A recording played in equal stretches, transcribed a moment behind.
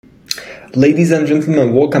Ladies and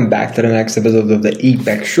gentlemen, welcome back to the next episode of the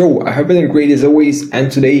Apex Show. I hope you're doing great as always, and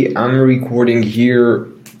today I'm recording here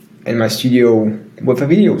in my studio with a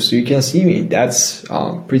video so you can see me. That's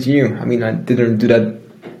pretty new. I mean, I didn't do that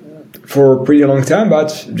for a pretty long time,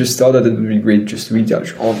 but just thought that it would be great just to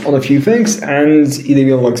retouch on a few things, and it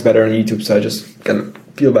even looks better on YouTube, so I just can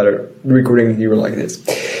feel better recording here like this.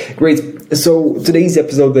 Great. So today's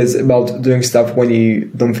episode is about doing stuff when you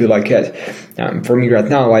don't feel like it. For me right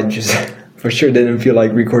now, I just for sure didn't feel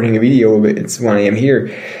like recording a video. It's 1 a.m. here,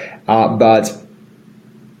 but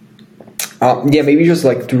maybe just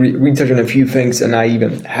like to retouch on a few things, and I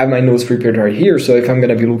even have my notes prepared right here. So if I'm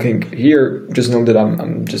gonna be looking here, just know that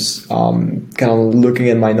I'm just kind of looking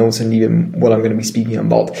at my notes and even what I'm gonna be speaking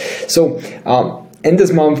about. So in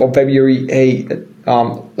this month of February,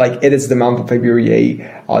 it is the month of February.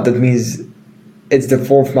 That means it's the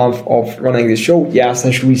 4th month of running the show. Yeah,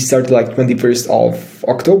 essentially we started like 21st of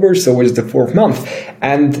October, so it's the 4th month.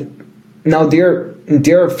 And now there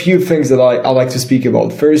are a few things that I like to speak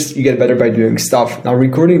about. First, you get better by doing stuff. Now,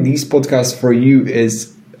 recording these podcasts for you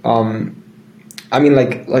is,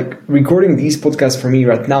 recording these podcasts for me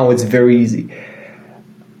right now, it's very easy.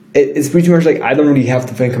 It's pretty much like I don't really have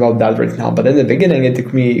to think about that right now. But in the beginning, it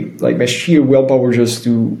took me like my sheer willpower just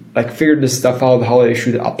to like figure this stuff out, how I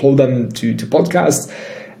should upload them to podcasts.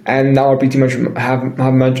 And now I pretty much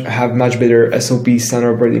have much better SOPs,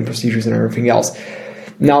 standard operating procedures, and everything else.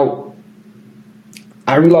 Now,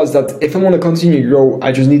 I realized that if I want to continue to grow,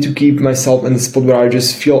 I just need to keep myself in the spot where I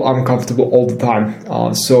just feel uncomfortable all the time.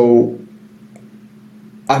 So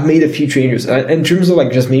I've made a few changes in terms of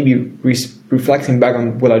like just maybe reflecting back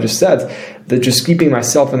on what I just said, that just keeping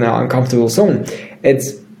myself in an uncomfortable zone.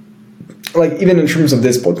 It's like even in terms of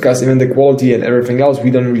this podcast, even the quality and everything else,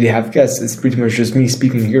 we don't really have guests. It's pretty much just me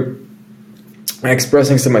speaking here,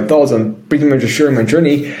 expressing some of my thoughts and pretty much just sharing my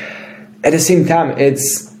journey. At the same time,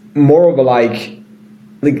 it's more of a like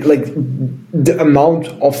the amount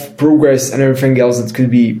of progress and everything else that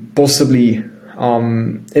could be possibly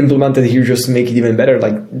implemented here just to make it even better.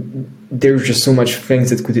 Like there's just so much things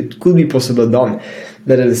that could be possibly done,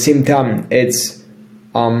 that at the same time it's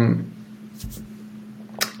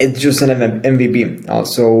just an MVP.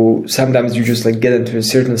 So sometimes you just like get into a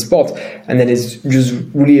certain spot, and then it's just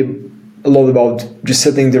really a lot about just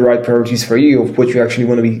setting the right priorities for you of what you actually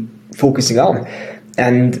want to be focusing on.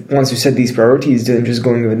 And once you set these priorities, then just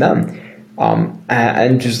going with them,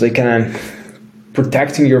 and just like kind of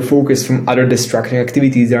protecting your focus from other distracting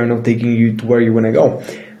activities that are not taking you to where you want to go,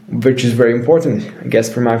 which is very important, I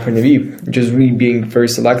guess, from my point of view. Just really being very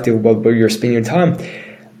selective about where you're spending your time,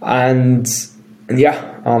 and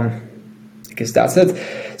I guess that's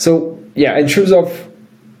it. So yeah, in terms of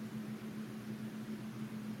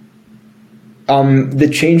the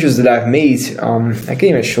changes that I've made, I can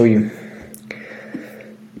even show you.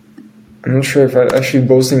 I'm not sure if I'm actually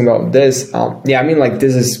boasting about this.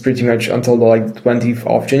 This is pretty much until the 20th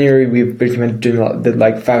of January. We pretty much did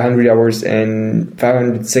 500 hours and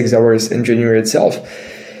 506 hours in January itself.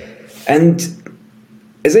 And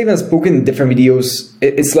as I've even spoken in different videos,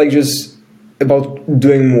 it's like just about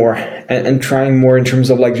doing more and trying more in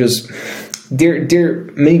terms of like just there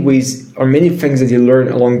are many ways or many things that you learn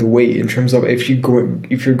along the way in terms of if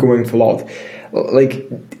you're going full out. Like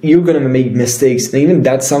you're gonna make mistakes, and even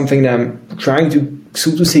that's something that I'm trying to,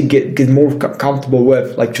 so to say, get more comfortable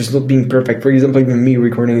with, like just not being perfect. For example, even me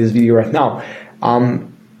recording this video right now, I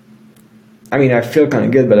feel kind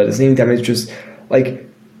of good, but at the same time, it's just like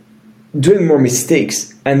doing more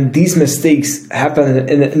mistakes, and these mistakes happen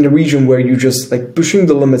in a region where you just like pushing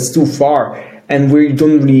the limits too far, and where you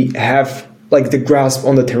don't really have like the grasp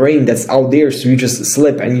on the terrain that's out there, so you just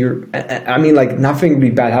slip, and nothing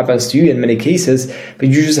really bad happens to you in many cases, but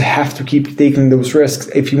you just have to keep taking those risks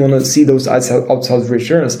if you want to see those outside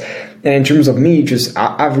returns. And in terms of me,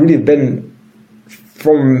 I've really been,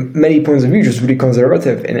 from many points of view, just really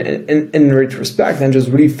conservative in retrospect, and just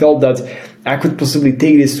really felt that I could possibly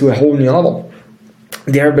take this to a whole new level.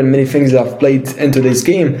 There have been many things that I've played into this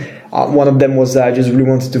game. One of them was that I just really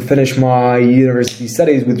wanted to finish my university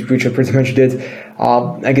studies, which I pretty much did,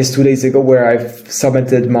 2 days ago, where I've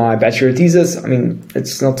submitted my bachelor thesis. I mean,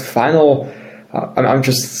 it's not final. I'm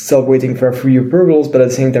just still waiting for a few approvals, but at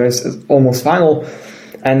the same time, it's almost final.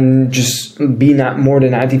 And just being at more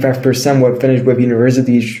than 95% when finished with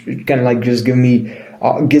university, kind of like just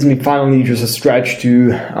gives me finally just a stretch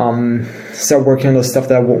to start working on the stuff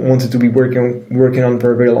that I wanted to be working on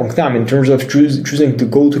for a very long time. In terms of choosing to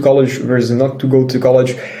go to college versus not to go to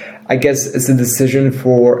college, I guess it's a decision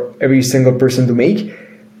for every single person to make.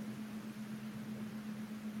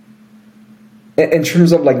 in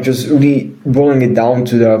terms of like just really boiling it down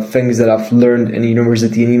to the things that I've learned in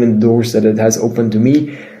university and even doors that it has opened to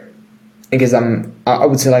me, I guess I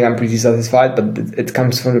would say like I'm pretty satisfied, but it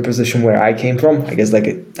comes from the position where I came from. I guess like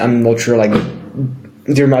I'm not sure, like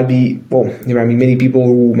there might be many people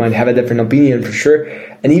who might have a different opinion for sure.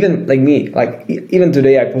 And even like me, like even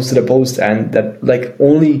today I posted a post, and that like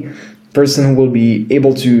only person who will be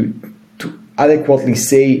able to adequately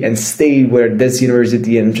say and stay with this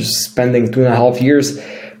university and just spending 2.5 years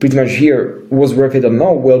pretty much here was worth it or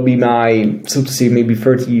not will be my, so to say, maybe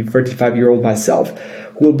 35-year-old myself,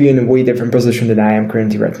 who will be in a way different position than I am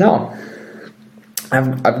currently right now.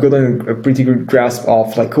 I've gotten a pretty good grasp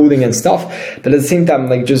of like coding and stuff, but at the same time,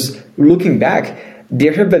 like just looking back,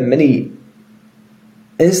 there have been many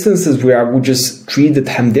instances where I would just treat the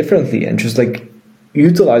time differently and just like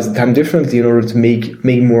utilize the time differently in order to make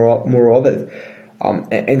more of it.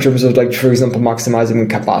 In terms of like, for example, maximizing my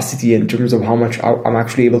capacity, in terms of how much I'm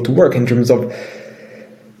actually able to work, in terms of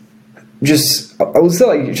just, I would say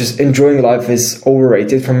like just enjoying life is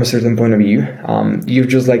overrated from a certain point of view. You're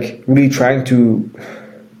just like really trying to,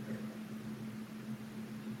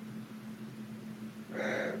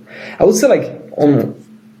 I would say like on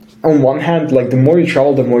one hand, like the more you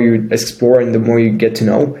travel, the more you explore and the more you get to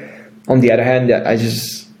know. On the other hand, I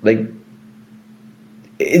just like,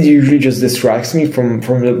 it usually just distracts me from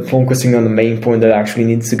focusing on the main point that actually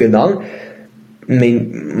needs to get done.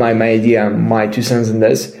 My idea, my 2 cents in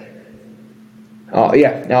this.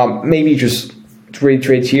 Maybe just to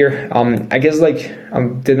reiterate here, I guess like I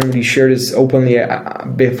didn't really share this openly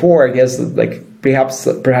before. I guess like perhaps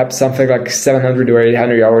something like 700 or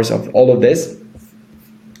 800 hours of all of this,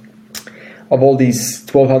 of all these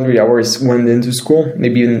 1,200 hours went into school.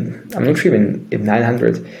 Maybe even, I'm not sure even if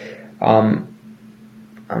 900. I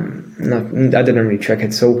didn't really check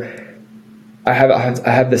it, so I have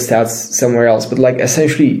the stats somewhere else. But like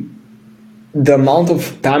essentially, the amount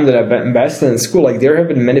of time that I've invested in school, like there have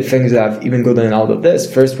been many things that I've even gotten out of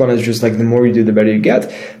this. First one is just like the more you do, the better you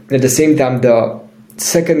get. And at the same time, the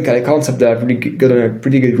second kind of concept that I've really gotten a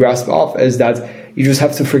pretty good grasp of is that you just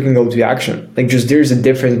have to freaking go to action. Like just there's a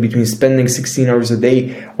difference between spending 16 hours a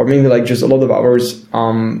day or maybe like just a lot of hours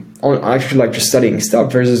on actually like just studying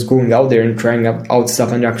stuff versus going out there and trying out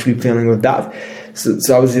stuff and actually feeling with that. So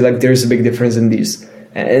obviously like there's a big difference in these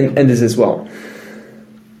and this as well.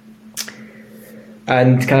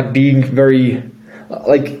 And kind of being very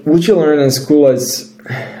like what you learn in school is,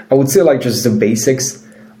 I would say like just the basics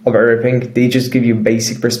of everything. They just give you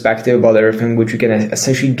basic perspective about everything, which you can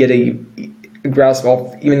essentially get a grasp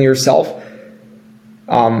of even yourself.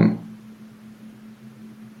 But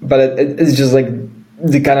it's just like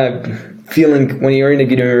the kind of feeling when you're in a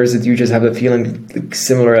good university, you just have the feeling like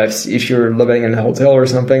similar as if you're living in a hotel or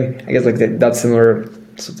something. I guess like that similar,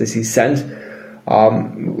 so to say, scent,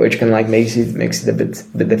 which can like makes it a bit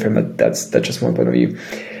different, but that's just one point of view.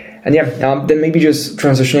 And then maybe just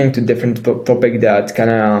transitioning to different topic that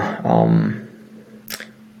kind of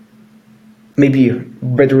maybe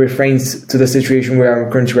better refrains to the situation where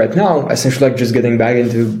I'm currently right now, essentially like just getting back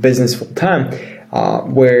into business full time,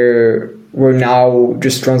 where we're now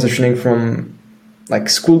just transitioning from like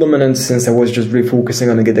school dominance, since I was just really focusing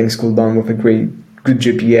on getting school done with a good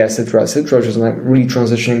GPA, etc., just like really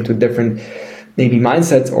transitioning to different maybe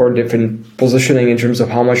mindsets or different positioning in terms of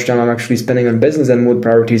how much time I'm actually spending on business and what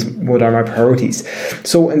are my priorities.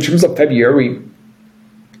 So in terms of February,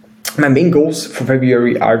 my main goals for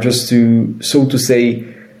February are just to, so to say,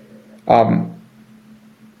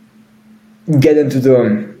 get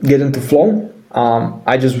into flow.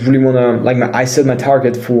 I just really want to, I set my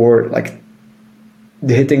target for like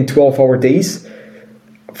hitting 12-hour days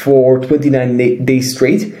for 29 days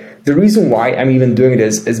straight. The reason why I'm even doing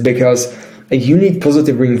this is because you need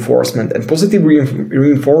positive reinforcement, and positive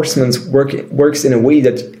reinforcements works in a way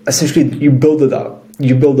that essentially you build it up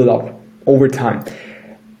over time.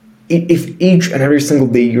 If each and every single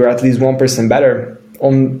day you're at least 1% better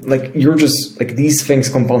on, like, you're just like, these things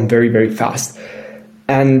compound very, very fast,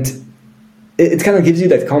 and it kind of gives you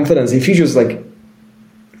that confidence. If you just like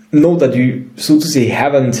know that you, so to say,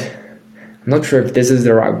 haven't, I'm not sure if this is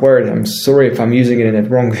the right word, I'm sorry if I'm using it in a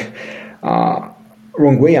wrong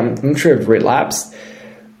way, I'm not sure if relapsed,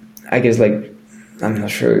 I guess, like, I'm not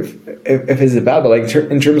sure if it's bad, but like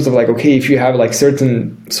in terms of like, okay, if you have like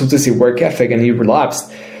certain, so to say, work ethic and you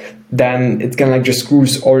relapsed, then it kind of like just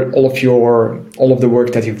screws all of the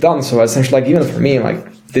work that you've done. So essentially, like, even for me,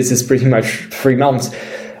 like, this is pretty much 3 months.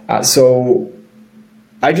 So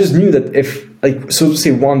I just knew that if, like, so to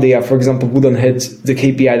say, one day I, for example, wouldn't hit the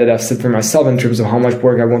KPI that I've set for myself in terms of how much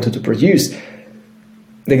work I wanted to produce,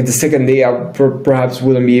 like the second day I perhaps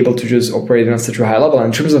wouldn't be able to just operate on such a high level.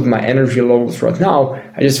 In terms of my energy levels right now,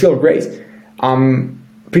 I just feel great.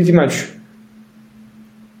 Pretty much,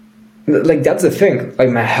 like that's the thing. Like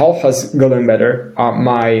my health has gotten better.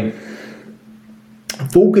 My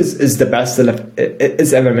focus is the best that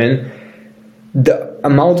it's ever been. The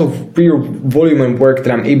amount of pure volume and work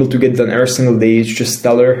that I'm able to get done every single day is just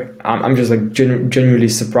stellar. I'm just like genuinely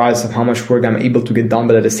surprised of how much work I'm able to get done,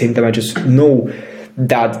 but at the same time I just know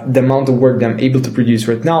that the amount of work that I'm able to produce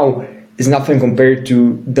right now is nothing compared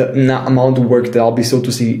to the amount of work that I'll be, so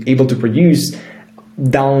to say, able to produce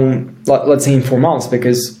down, let's say, in 4 months.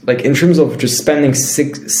 Because like in terms of just spending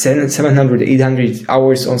 700, 800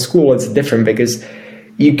 hours on school, it's different, because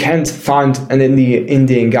you can't find an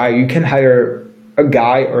Indian guy. You can hire a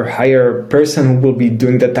guy or hire a person who will be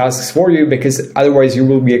doing the tasks for you, because otherwise you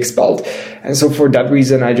will be expelled. And so for that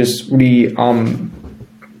reason, I just really I'm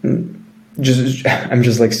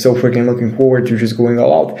just like so freaking looking forward to just going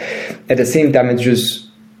all out. At the same time, it's just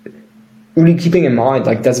really keeping in mind,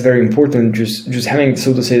 like that's very important, just having,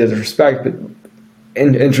 so to say, that respect, but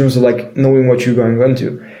in terms of like knowing what you're going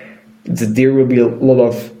into, that there will be a lot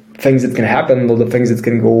of things that can happen, a lot of things that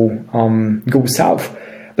can go south.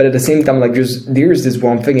 But at the same time, like just there's this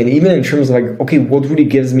one thing, and even in terms of like, okay, what really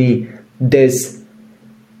gives me this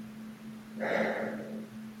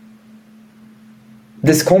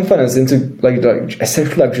confidence into like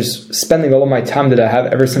essentially like just spending all of my time that I have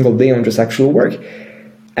every single day on just actual work.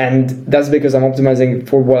 And that's because I'm optimizing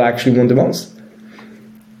for what I actually want the most.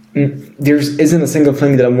 There isn't a single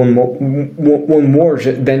thing that I want more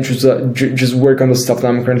than just work on the stuff that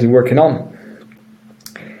I'm currently working on.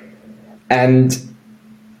 And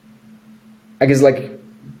I guess like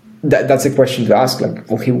that's a question to ask, like,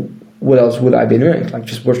 okay, what else would I be doing? Like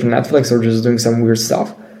just watching Netflix or just doing some weird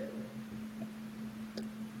stuff?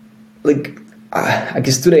 Like, I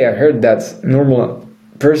guess today I heard that normal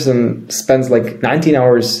person spends like 19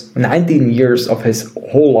 years of his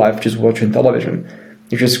whole life just watching television.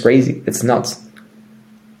 It's just crazy. It's nuts.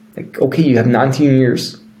 Like, okay, you have 19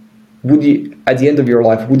 years. Would you, at the end of your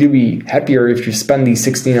life, would you be happier if you spend these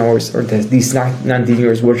 16 hours or these 19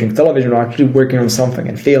 years watching television, or actually working on something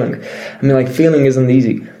and failing? I mean, like, failing isn't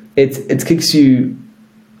easy. It kicks you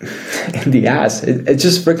in the ass. It's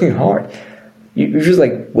just freaking hard. You just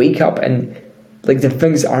like wake up and like the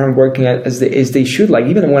things aren't working as they should. Like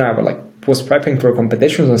even when I was prepping for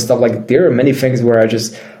competitions and stuff, like there are many things where I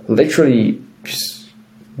just literally just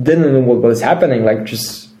didn't know what was happening. Like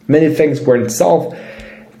just many things weren't solved.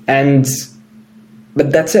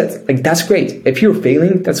 But that's it. Like that's great. If you're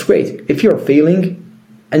failing, that's great. If you're failing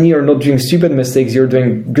and you're not doing stupid mistakes, you're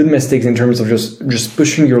doing good mistakes in terms of just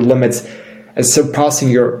pushing your limits and surpassing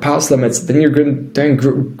your past limits, then you're doing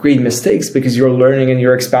great mistakes, because you're learning and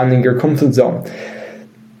you're expanding your comfort zone.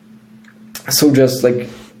 So just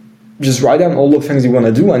write down all the things you want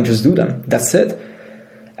to do and just do them. That's it.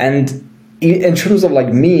 And in terms of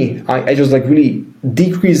like me, I just like really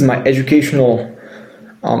decreased my educational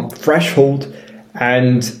threshold,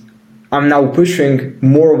 and I'm now pushing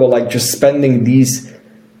more of a like just spending these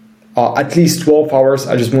at least 12 hours.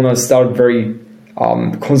 I just want to start very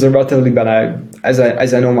conservatively, but as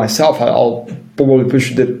I know myself, I'll probably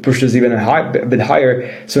push this even a bit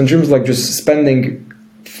higher. So in terms of like just spending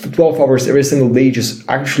 12 hours every single day just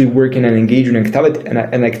actually working and engaging in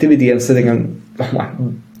an activity and sitting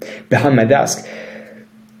behind my desk,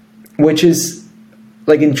 which is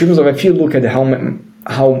like, in terms of, if you look at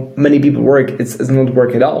how many people work, it's not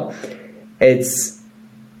work at all. It's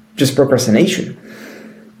just procrastination.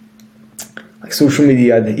 Like social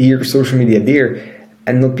media here, social media there,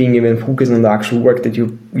 and not being even focused on the actual work that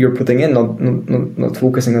you're putting in, not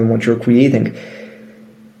focusing on what you're creating.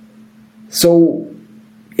 So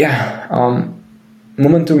yeah,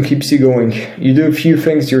 momentum keeps you going. You do a few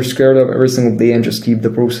things you're scared of every single day and just keep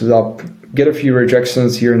the process up. Get a few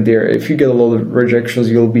rejections here and there. If you get a lot of rejections,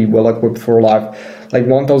 you'll be well equipped for life. Like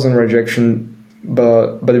 1,000 rejection,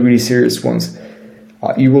 but the really serious ones,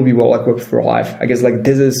 you will be well equipped for life. I guess like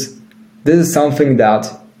this is something that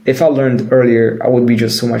if I learned earlier, I would be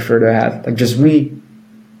just so much further ahead. Like just really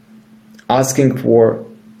asking for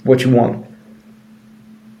what you want,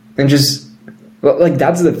 and just like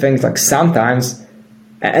that's the thing. Like sometimes,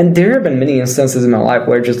 and there have been many instances in my life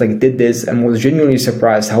where I just like did this and was genuinely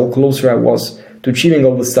surprised how closer I was to achieving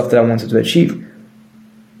all the stuff that I wanted to achieve.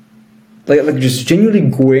 Like just genuinely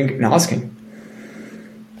going and asking,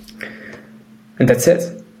 and that's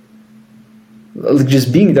it. Like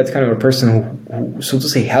just being that kind of a person who, so to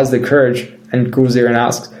say, has the courage and goes there and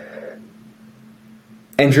asks.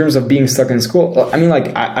 In terms of being stuck in school, I mean,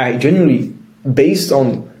 like I genuinely, based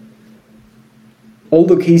on all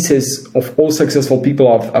the cases of all successful people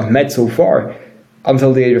I've met so far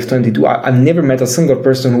until the age of 22, I've never met a single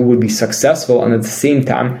person who would be successful and at the same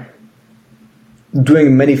time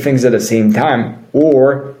doing many things at the same time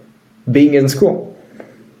or being in school.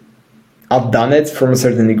 I've done it from a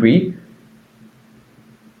certain degree,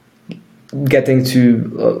 getting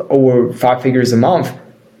to over 5 figures a month,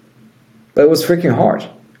 but it was freaking hard.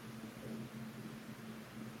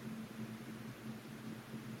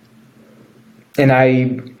 And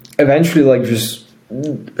I eventually like just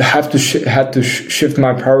had to shift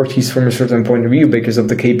my priorities from a certain point of view because of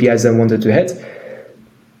the KPIs I wanted to hit.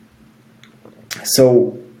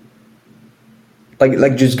 So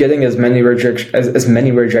like just getting as many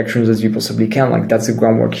rejections as you possibly can. Like that's the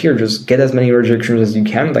groundwork here. Just get as many rejections as you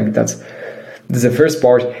can. Like that's the first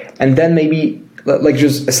part. And then maybe like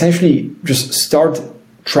just essentially just start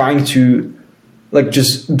trying to like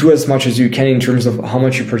just do as much as you can in terms of how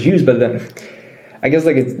much you produce. But then I guess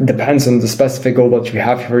like it depends on the specific goal that you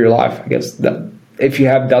have for your life. I guess that if you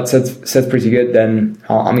have that set pretty good, then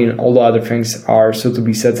I mean all the other things are so to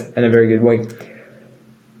be set in a very good way.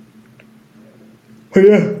 But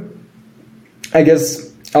yeah, I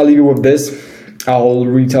guess I'll leave you with this. I'll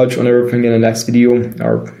retouch on everything in the next video.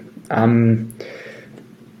 Or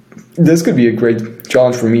this could be a great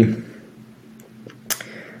challenge for me.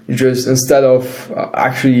 Just instead of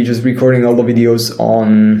actually just recording all the videos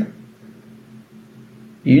on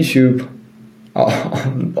YouTube,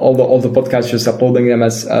 all the podcasts, just uploading them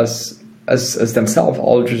as themselves.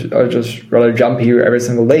 I'll just rather jump here every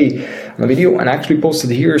single day on a video and actually post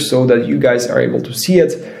it here so that you guys are able to see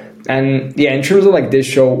it. And yeah, in terms of like this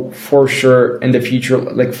show, for sure in the future,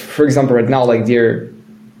 like for example right now, like there are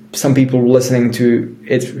some people listening to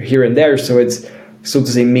it here and there, so it's so to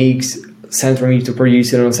say makes sense for me to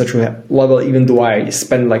produce it on such a level, even though I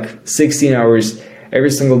spend like 16 hours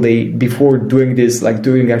every single day before doing this, like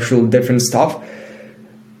doing actual different stuff.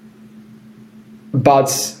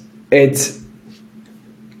 But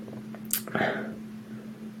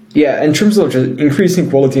yeah, in terms of just increasing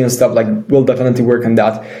quality and stuff, like we'll definitely work on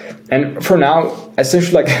that. And for now,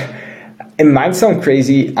 essentially, like it might sound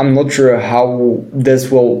crazy. I'm not sure how this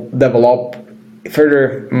will develop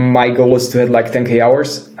further. My goal is to hit like 10K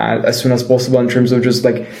hours as soon as possible in terms of just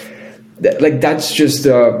like that's just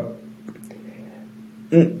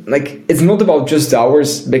like it's not about just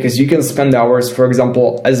hours, because you can spend hours, for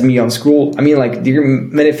example, as me on school. I mean, like there are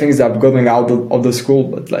many things that I've gotten out of the school,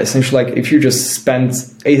 but essentially, like if you just spend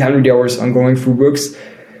 800 hours on going through books,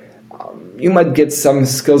 you might get some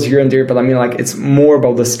skills here and there, but I mean, like it's more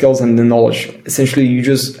about the skills and the knowledge. Essentially, you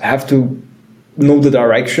just have to know the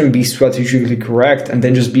direction, be strategically correct, and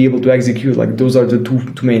then just be able to execute. Like those are the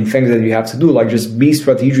two main things that you have to do. Like just be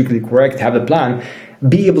strategically correct, have a plan,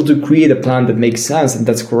 be able to create a plan that makes sense and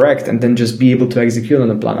that's correct, and then just be able to execute on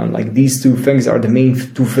the plan. And like these two things are the main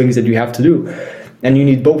two things that you have to do, and you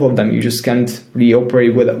need both of them. You just can't really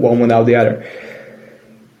operate with one without the other.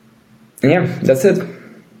 And yeah, that's it.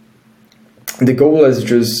 The goal is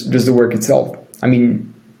just the work itself. I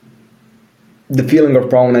mean, the feeling of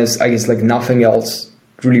proudness, I guess like nothing else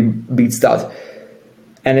really beats that.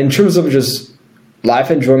 And in terms of just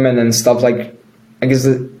life enjoyment and stuff, like I guess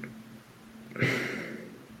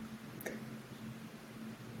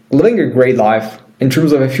living a great life, in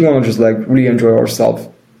terms of if you want to just like really enjoy yourself,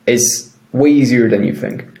 is way easier than you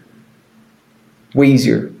think. Way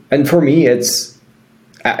easier. And for me, I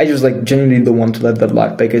just like genuinely don't want to live that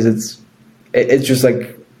life, because it's just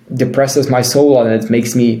like depresses my soul, and it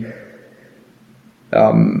makes me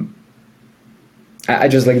I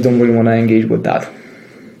just like don't really want to engage with that.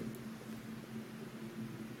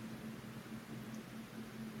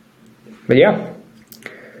 But yeah,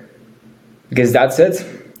 because that's it.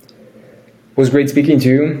 It was great speaking to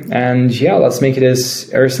you, and yeah, let's make it as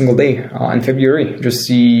every single day in February. Just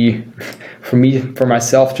see, for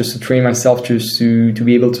myself, just to train myself, just to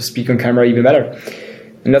be able to speak on camera even better.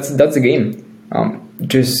 And that's the game.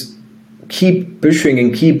 Just keep pushing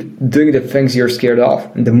and keep doing the things you're scared of.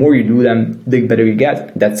 And the more you do them, the better you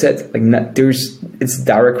get. That's it. Like it's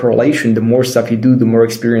direct correlation. The more stuff you do, the more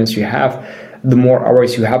experience you have, the more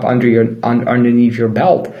hours you have underneath your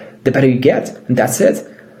belt, the better you get. And that's it.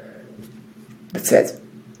 That's it.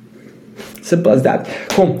 Simple as that.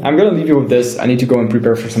 Cool. I'm gonna leave you with this. I need to go and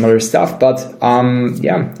prepare for some other stuff. But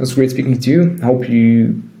yeah, it was great speaking to you. I hope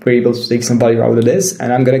you were able to take some value out of this,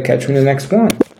 and I'm gonna catch you in the next one.